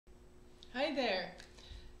Hi there.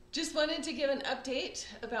 Just wanted to give an update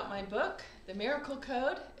about my book. The Miracle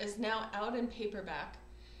Code is now out in paperback,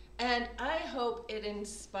 and I hope it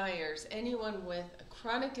inspires anyone with a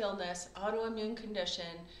chronic illness, autoimmune condition,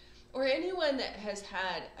 or anyone that has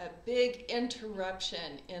had a big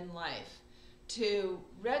interruption in life to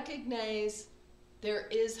recognize there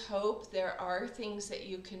is hope, there are things that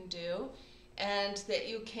you can do, and that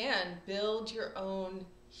you can build your own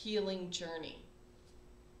healing journey.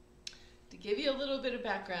 To give you a little bit of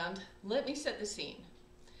background, let me set the scene.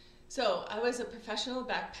 So I was a professional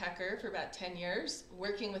backpacker for about 10 years,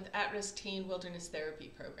 working with at-risk teen wilderness therapy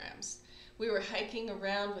programs. We were hiking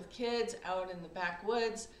around with kids out in the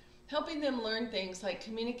backwoods, helping them learn things like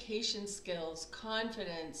communication skills,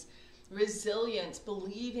 confidence, resilience,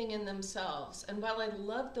 believing in themselves. And while I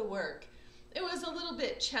loved the work, it was a little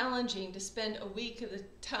bit challenging to spend a week at a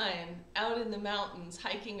time out in the mountains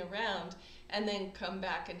hiking around and then come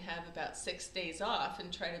back and have about 6 days off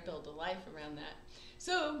and try to build a life around that.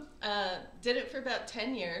 So did it for about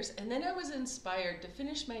 10 years, and then I was inspired to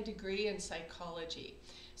finish my degree in psychology.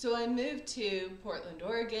 So I moved to Portland,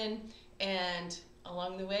 Oregon, and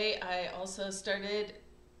along the way I also started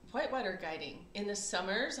whitewater guiding. In the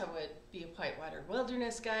summers I would be a whitewater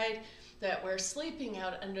wilderness guide that were sleeping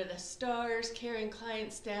out under the stars, carrying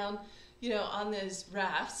clients down, on those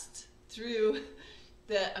rafts through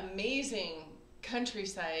the amazing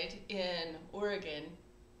countryside in Oregon,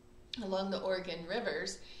 along the Oregon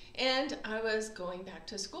rivers, and I was going back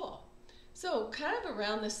to school. So kind of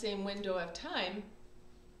around the same window of time,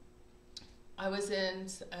 I was in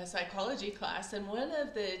a psychology class, and one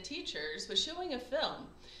of the teachers was showing a film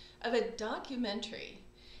of a documentary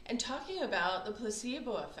and talking about the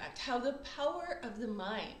placebo effect, how the power of the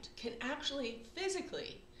mind can actually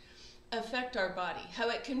physically affect our body, how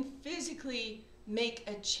it can physically make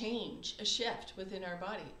a change, a shift within our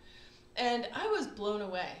body. And I was blown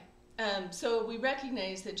away. So we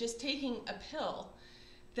recognize that just taking a pill,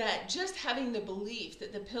 that just having the belief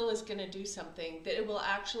that the pill is going to do something, that it will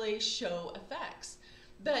actually show effects.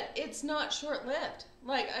 But it's not short-lived.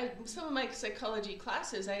 Like some of my psychology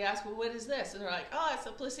classes, I asked, well, what is this? And they're like, oh, it's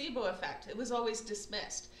a placebo effect. It was always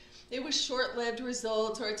dismissed. It was short-lived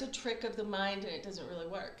results, or it's a trick of the mind and it doesn't really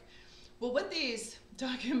work. Well, what these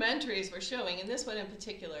documentaries were showing, and this one in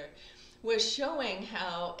particular, was showing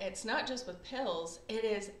how it's not just with pills, it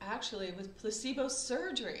is actually with placebo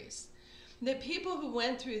surgeries. That people who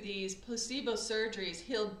went through these placebo surgeries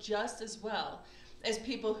healed just as well as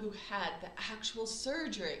people who had the actual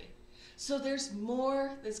surgery. So there's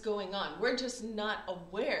more that's going on. We're just not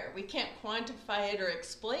aware. We can't quantify it or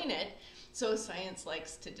explain it, so science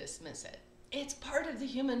likes to dismiss it. It's part of the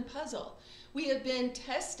human puzzle. We have been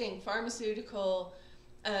testing pharmaceutical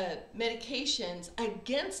medications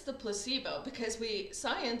against the placebo because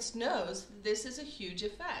science knows this is a huge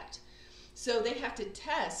effect. So they have to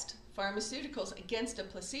test pharmaceuticals against a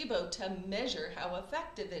placebo to measure how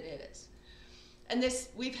effective it is. And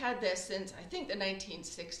we've had this since, I think, the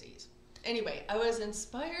 1960s. Anyway, I was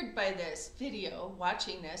inspired by this video,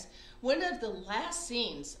 watching this. One of the last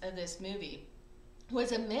scenes of this movie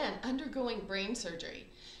was a man undergoing brain surgery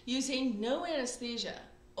using no anesthesia,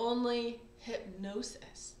 only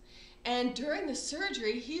hypnosis. And during the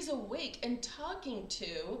surgery, he's awake and talking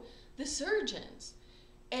to the surgeons.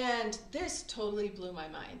 And this totally blew my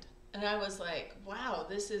mind. And I was like, wow,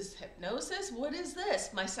 this is hypnosis? What is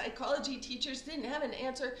this? My psychology teachers didn't have an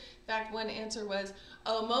answer. In fact, one answer was,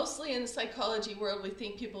 oh, mostly in the psychology world, we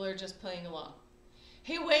think people are just playing along.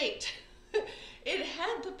 Hey, wait. It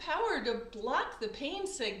had the power to block the pain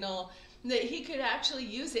signal, that he could actually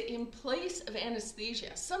use it in place of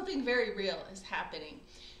anesthesia. Something very real is happening.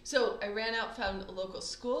 So I ran out, found a local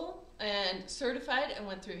school, and certified and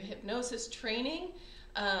went through hypnosis training.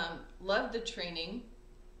 Loved the training.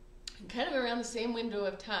 And kind of around the same window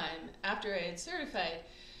of time, after I had certified,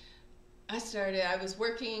 I was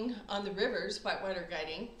working on the rivers, whitewater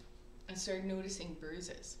guiding, and started noticing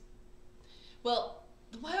bruises. Well,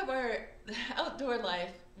 the outdoor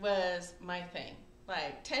life was my thing.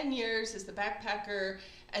 Like 10 years as the backpacker,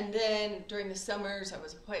 and then during the summers I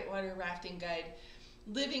was a whitewater rafting guide,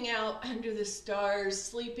 living out under the stars,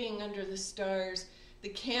 sleeping under the stars. The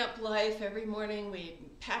camp life, every morning we'd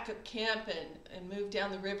pack up camp and move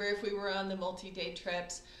down the river if we were on the multi-day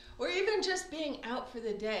trips, or even just being out for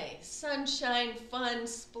the day. Sunshine, fun,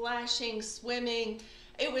 splashing, swimming.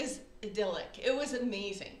 It was idyllic. It was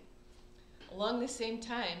amazing. Along the same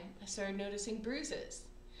time, I started noticing bruises.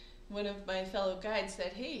 One of my fellow guides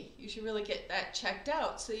said, hey, you should really get that checked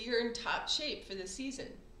out so you're in top shape for the season.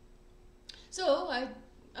 So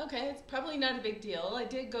okay, it's probably not a big deal. I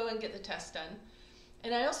did go and get the test done.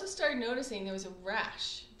 And I also started noticing there was a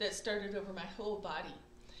rash that started over my whole body.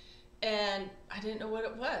 And I didn't know what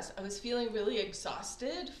it was. I was feeling really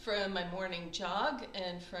exhausted from my morning jog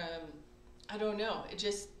and from, I don't know, it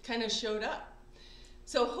just kind of showed up.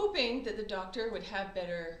 So hoping that the doctor would have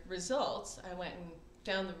better results, I went and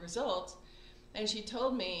found the results, and she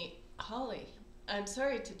told me, Holly, I'm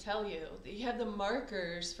sorry to tell you that you have the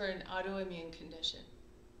markers for an autoimmune condition.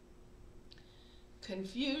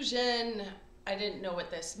 Confusion, I didn't know what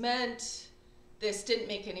this meant. This didn't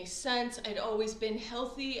make any sense. I'd always been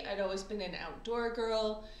healthy. I'd always been an outdoor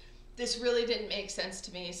girl. This really didn't make sense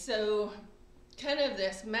to me. So kind of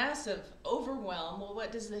this massive overwhelm. Well,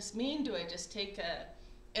 what does this mean? Do I just take a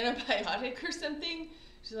antibiotic or something?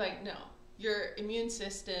 She's like, no, your immune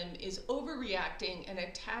system is overreacting and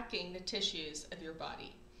attacking the tissues of your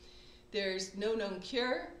body. There's no known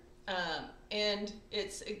cure, and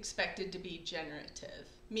it's expected to be generative,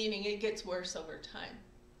 meaning it gets worse over time.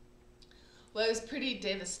 Well, I was pretty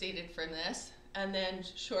devastated from this, and then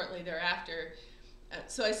shortly thereafter,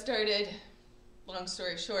 so I started, long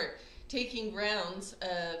story short, taking rounds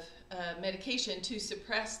of medication to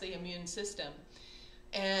suppress the immune system,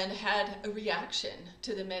 and had a reaction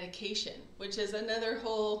to the medication, which is another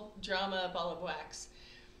whole drama ball of wax.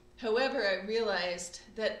 However, I realized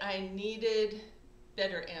that I needed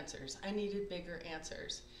better answers. I needed bigger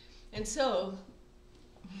answers. And so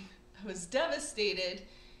I was devastated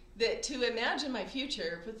that to imagine my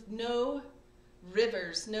future with no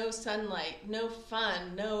rivers, no sunlight, no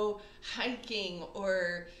fun, no hiking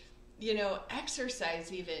or,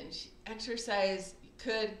 exercise even. Exercise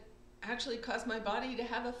could actually cause my body to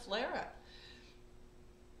have a flare-up.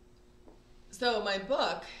 So my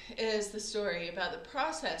book is the story about the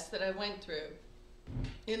process that I went through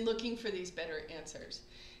in looking for these better answers,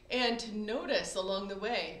 and to notice along the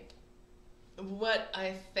way what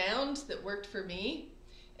I found that worked for me,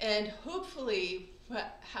 and hopefully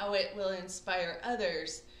how it will inspire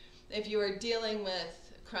others if you are dealing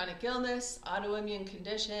with chronic illness, autoimmune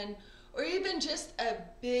condition, or even just a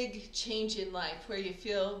big change in life where you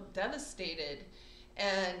feel devastated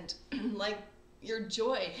and like your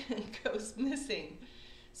joy goes missing.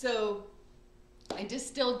 So I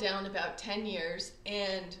distilled down about 10 years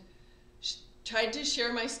and tried to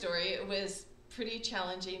share my story. It was pretty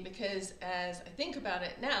challenging because as I think about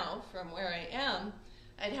it now from where I am,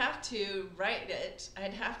 I'd have to write it.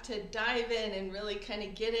 I'd have to dive in and really kind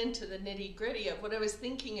of get into the nitty gritty of what I was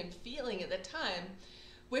thinking and feeling at the time,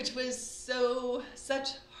 which was such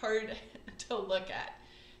hard to look at,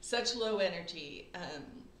 such low energy,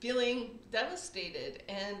 feeling devastated,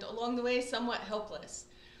 and along the way somewhat helpless.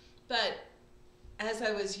 But as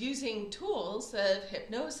I was using tools of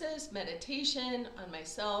hypnosis, meditation on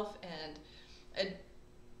myself, and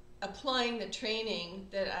applying the training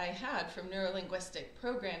that I had from neuro-linguistic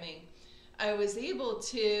programming, I was able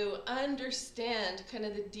to understand kind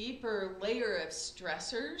of the deeper layer of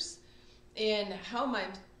stressors in how my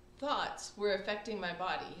thoughts were affecting my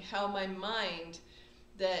body, how my mind,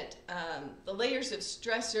 that the layers of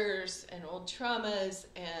stressors and old traumas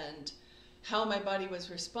and how my body was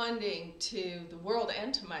responding to the world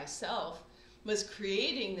and to myself was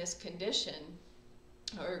creating this condition,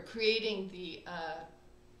 or creating the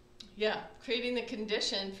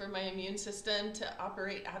condition for my immune system to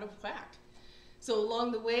operate out of whack. So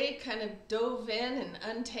along the way, kind of dove in and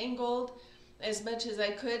untangled as much as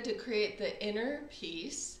I could to create the inner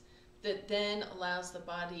peace that then allows the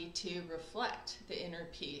body to reflect the inner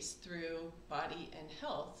peace through body and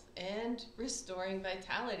health and restoring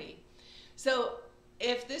vitality. So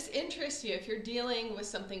if this interests you, if you're dealing with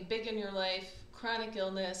something big in your life, chronic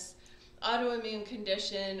illness, autoimmune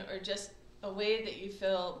condition, or just a way that you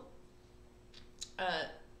feel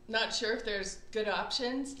not sure if there's good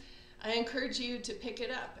options, I encourage you to pick it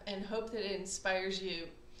up and hope that it inspires you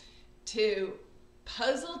to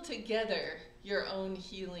puzzle together your own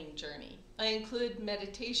healing journey. I include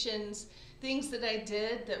meditations, things that I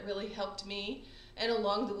did that really helped me, and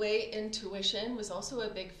along the way, intuition was also a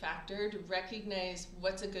big factor to recognize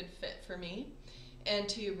what's a good fit for me, and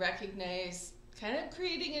to recognize kind of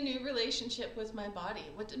creating a new relationship with my body.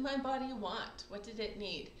 What did my body want? What did it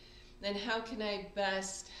need? And how can I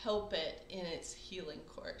best help it in its healing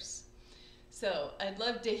course? So I'd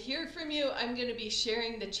love to hear from you. I'm going to be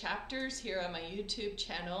sharing the chapters here on my YouTube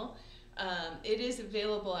channel. It is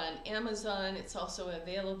available on Amazon. It's also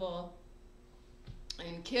available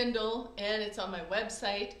in Kindle, and it's on my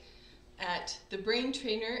website at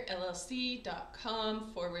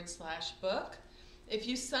thebraintrainerllc.com/book. If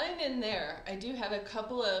you sign in there, I do have a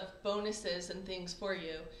couple of bonuses and things for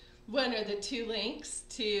you. One are the 2 links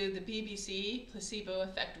to the BBC placebo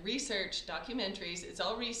effect research documentaries. It's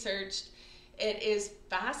all researched. It is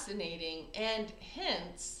fascinating and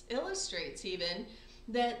hence illustrates even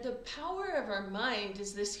that the power of our mind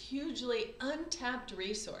is this hugely untapped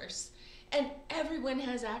resource and everyone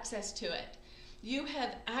has access to it. You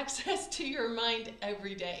have access to your mind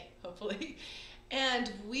every day, hopefully,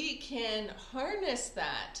 and we can harness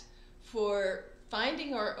that for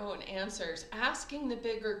finding our own answers, asking the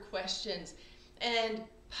bigger questions, and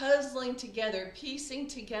puzzling together, piecing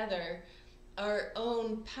together our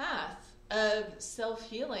own path of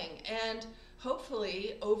self-healing and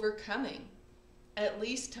hopefully overcoming, at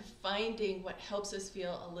least to finding what helps us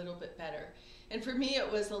feel a little bit better. And for me, it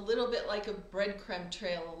was a little bit like a breadcrumb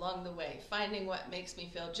trail along the way, finding what makes me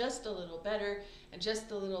feel just a little better and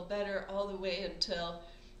just a little better all the way until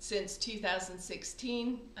since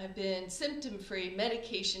 2016, I've been symptom-free,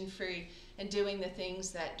 medication-free, and doing the things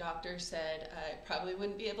that doctors said I probably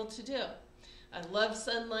wouldn't be able to do. I love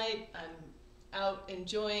sunlight. I'm out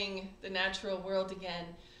enjoying the natural world again.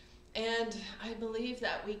 And I believe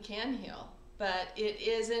that we can heal, but it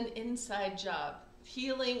is an inside job.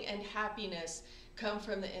 Healing and happiness come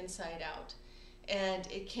from the inside out. And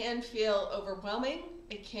it can feel overwhelming.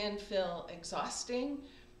 It can feel exhausting.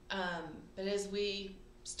 But as we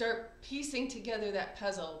start piecing together that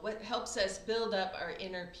puzzle, what helps us build up our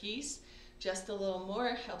inner peace just a little more,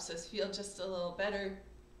 helps us feel just a little better.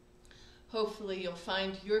 Hopefully you'll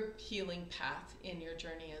find your healing path in your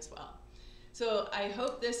journey as well. So I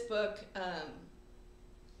hope this book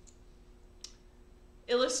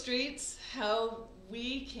illustrates how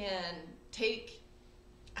we can take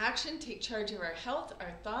action, take charge of our health,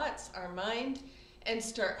 our thoughts, our mind, and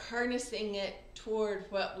start harnessing it toward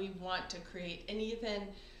what we want to create, and even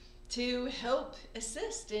to help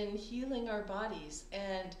assist in healing our bodies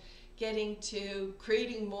and getting to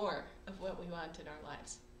creating more of what we want in our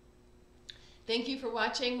lives. Thank you for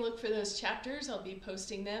watching. Look for those chapters. I'll be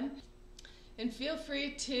posting them. And feel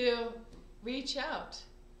free to reach out.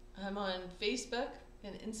 I'm on Facebook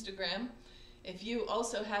and Instagram. If you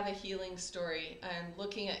also have a healing story, I'm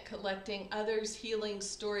looking at collecting others' healing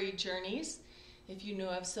story journeys. If you know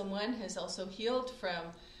of someone who has also healed from,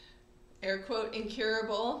 air quote,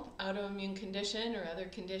 incurable autoimmune condition or other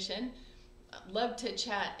condition, I'd love to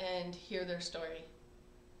chat and hear their story.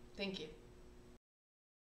 Thank you.